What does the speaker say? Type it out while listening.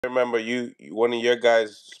remember one of your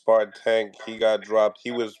guys sparred Tank. He got dropped. He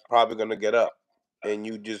was probably gonna get up, and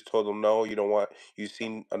you just told him no. You don't want. You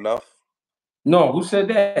seen enough. No, who said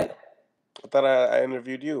that? I thought I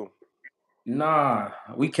interviewed you. Nah,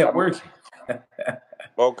 we kept working.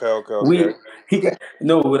 Okay.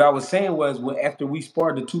 What I was saying was after we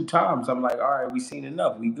sparred the 2 times, I'm like, all right, we seen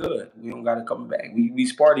enough. We good. We don't gotta come back. We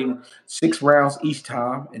sparred him 6 rounds each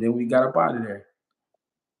time, and then we got up out of there.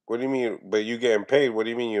 What do you mean? But you getting paid? What do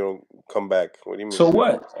you mean you don't come back? What do you mean? So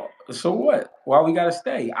what? So what? Why we gotta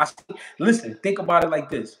stay? Listen. Think about it like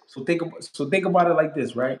this. So think about it like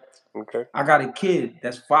this, right? Okay. I got a kid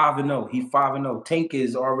that's 5-0. He 5-0. Tank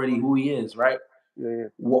is already who he is, right? Yeah.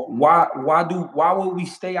 Why would we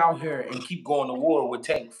stay out here and keep going to war with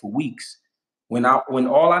Tank for weeks when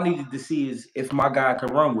all I needed to see is if my guy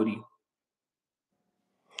could run with him?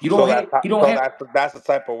 That's the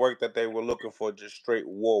type of work that they were looking for, just straight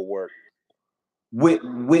war work.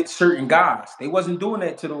 With certain guys. They wasn't doing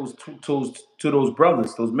that to those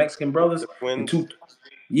brothers, those Mexican brothers.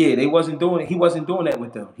 Yeah, they wasn't doing it. He wasn't doing that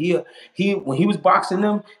with them. He when he was boxing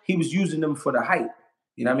them, he was using them for the height.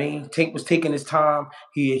 You know what I mean? Tank was taking his time.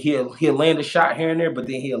 He'll land a shot here and there, but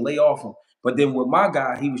then he'll lay off him. But then with my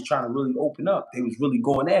guy, he was trying to really open up. They was really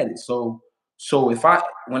going at it. So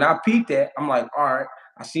when I peeped that, I'm like, all right,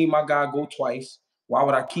 I seen my guy go twice. Why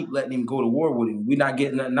would I keep letting him go to war with him? We're not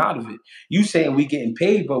getting nothing out of it. You saying we getting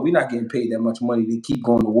paid, but we're not getting paid that much money to keep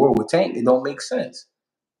going to war with Tank. It don't make sense.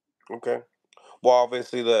 Okay. Well,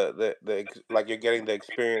 obviously the like you're getting the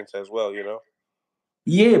experience as well, you know.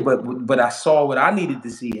 Yeah, but I saw what I needed to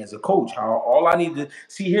see as a coach. All I need to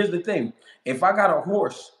see. Here's the thing: if I got a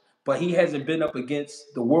horse, but he hasn't been up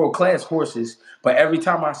against the world class horses, but every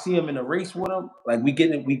time I see him in a race with him, like we get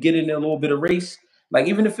in a little bit of race. Like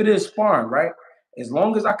even if it is sparring, right? As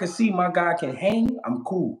long as I can see my guy can hang, I'm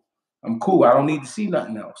cool. I'm cool. I don't need to see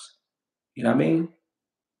nothing else. You know what I mean?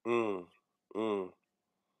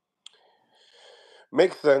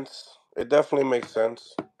 Makes sense. It definitely makes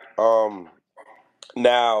sense.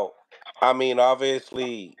 Now, I mean,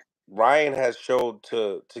 obviously, Ryan has showed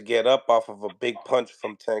to get up off of a big punch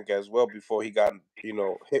from Tank as well before he got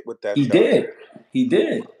hit with that He shot. He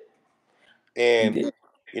did. And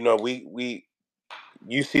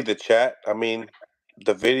you see the chat. I mean,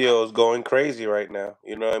 the video is going crazy right now.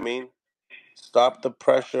 You know what I mean? Stop the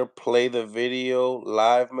pressure. Play the video.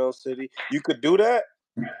 Live Mill City. You could do that.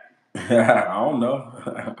 I don't know.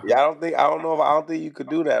 Yeah, I don't think you could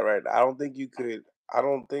do that right now. I don't think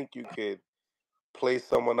you could play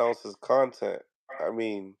someone else's content. I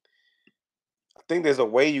mean, I think there's a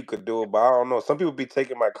way you could do it, but I don't know. Some people be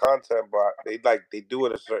taking my content, but they do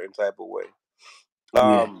it a certain type of way.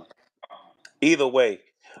 Yeah. Either way,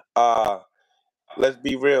 let's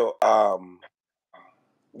be real.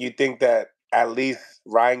 You think that at least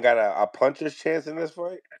Ryan got a puncher's chance in this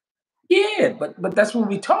fight? Yeah, but that's what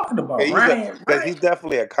we talking about, Yeah, Ryan. he's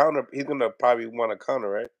definitely a counter. He's gonna probably want a counter,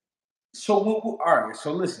 right? So all right.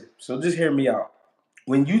 So listen. So just hear me out.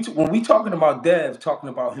 When we talking about Dev, talking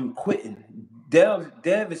about him quitting, Dev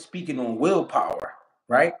is speaking on willpower,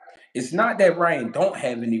 right? It's not that Ryan don't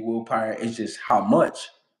have any willpower. It's just how much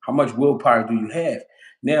willpower do you have?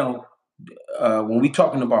 Now, when we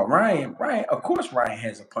talking about Ryan, of course Ryan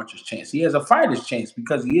has a puncher's chance. He has a fighter's chance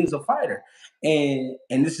because he is a fighter, and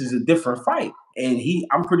this is a different fight. And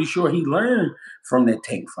I'm pretty sure he learned from that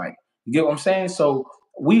Tank fight. You get what I'm saying? So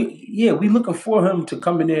we looking for him to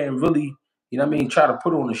come in there and really, you know what I mean, try to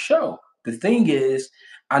put on a show. The thing is,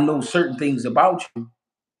 I know certain things about you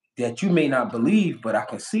that you may not believe, but I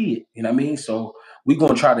can see it. You know what I mean? So we're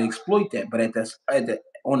gonna try to exploit that. But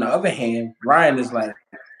on the other hand, Ryan is like,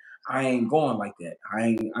 I ain't going like that. I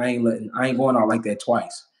ain't going out like that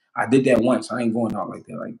twice. I did that once. I ain't going out like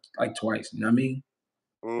that like twice. You know what I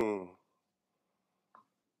mean?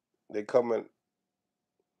 They coming.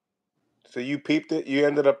 So you peeped it? You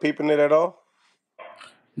ended up peeping it at all?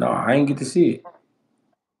 No, I ain't get to see it.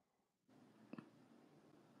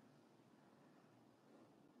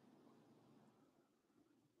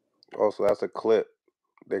 Oh, so that's a clip.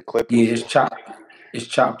 They're clipping. Yeah, it's chopped. It's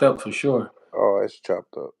chopped up for sure. Oh, it's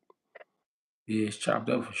chopped up. Yeah, it's chopped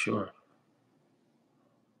up for sure.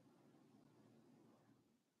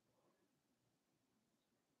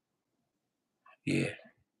 Yeah.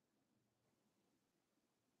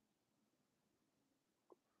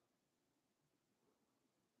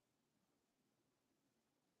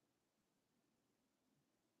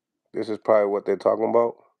 This is probably what they're talking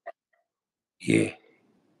about. Yeah.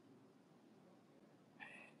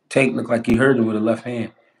 Tank looked like he hurt him with a left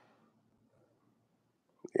hand.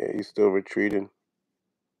 Yeah, he's still retreating.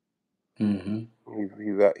 Mm-hmm.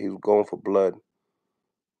 He's going for blood.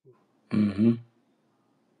 Mm-hmm.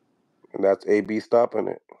 And that's AB stopping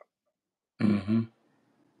it. Mm-hmm.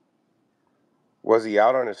 Was he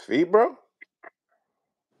out on his feet, bro?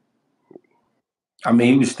 I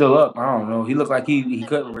mean, he was still up. I don't know. He looked like he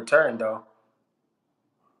couldn't return though.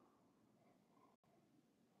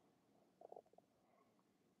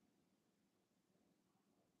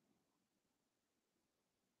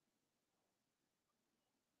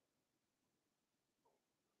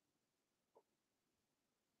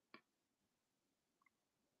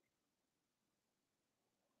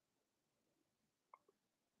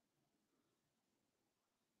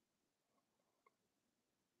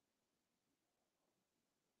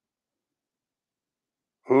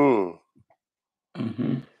 Hmm.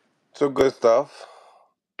 Mm-hmm. Some good stuff.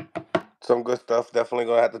 Some good stuff. Definitely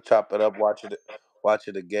gonna have to chop it up. Watch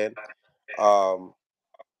it again. Um.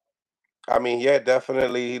 I mean, yeah,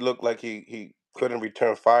 definitely. He looked like he couldn't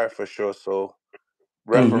return fire for sure. So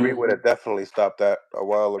referee Mm-hmm. would have definitely stopped that a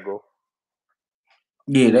while ago.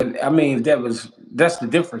 Yeah, I mean, if that's the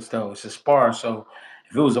difference though. It's a spar, so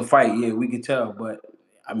if it was a fight, yeah, we could tell. But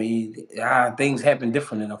I mean, things happen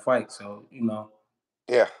different in a fight, so you know.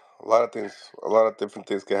 Yeah, a lot of things, a lot of different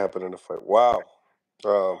things can happen in a fight. Wow.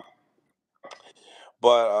 Um.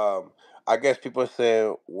 But I guess people are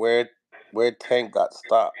saying where Tank got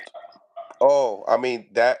stopped. Oh, I mean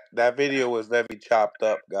that video was very chopped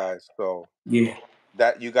up, guys. So Yeah,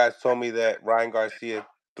 that you guys told me that Ryan Garcia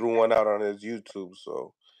threw one out on his YouTube.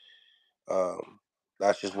 So um,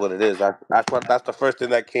 that's just what it is. That's the first thing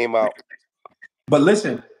that came out. but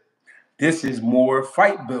listen, this is more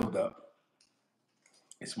fight buildup.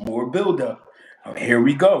 It's more buildup. Here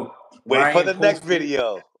we go. Wait for Ryan the next posted.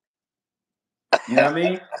 video. You know what I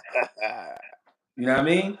mean? You know what I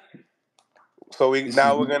mean? So we This is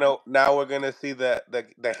now we're gonna see the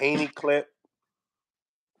Haney clip,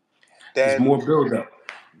 it's then more buildup.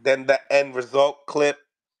 the end result clip.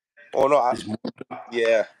 Oh no, It's more.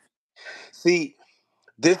 yeah. See,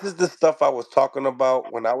 this is the stuff I was talking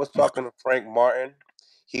about when I was talking to Frank Martin.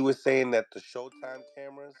 He was saying that the Showtime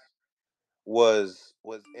cameras was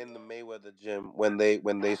in the Mayweather gym when they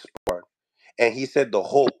sparred, and he said the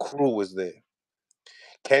whole crew was there.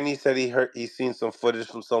 Kenny said he seen some footage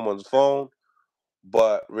from someone's phone,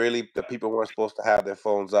 but really the people weren't supposed to have their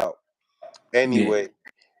phones out. Yeah. Anyway,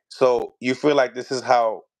 so you feel like this is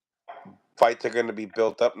how fights are going to be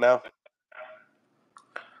built up now?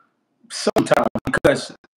 Sometimes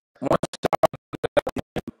because once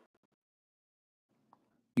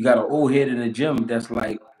you got an old head in the gym that's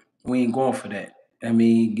like, we ain't going for that. I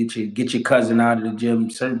mean, get your cousin out of the gym.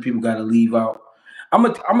 Certain people got to leave out. I'm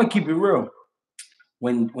gonna keep it real.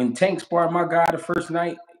 When Tank sparred my guy the first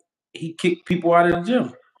night, he kicked people out of the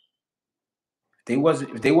gym.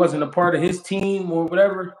 If they wasn't a part of his team or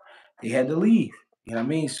whatever, they had to leave. You know what I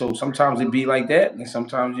mean? So sometimes it be like that, and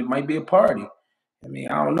sometimes it might be a party. I mean,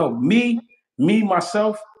 I don't know. Me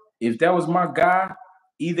myself, if that was my guy,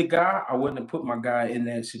 either guy, I wouldn't have put my guy in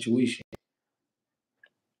that situation.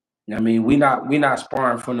 You know what I mean? We not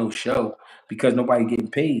sparring for no show because nobody getting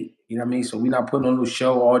paid. You know what I mean? So we not putting on no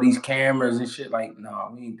show, all these cameras and shit. Like,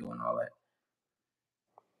 no, we ain't doing all that.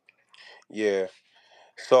 Yeah.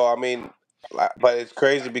 So I mean, but it's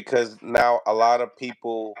crazy because now a lot of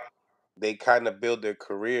people they kind of build their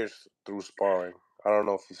careers through sparring. I don't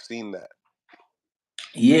know if you've seen that.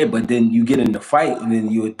 Yeah, but then you get in the fight and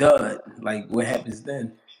then you're a dud. Like, what happens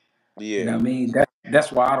then? You know Yeah. what I mean?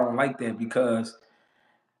 That's why I don't like that because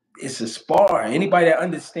it's a spar. Anybody that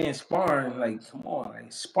understands sparring, like, come on,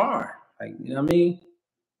 like spar. Like, you know what I mean?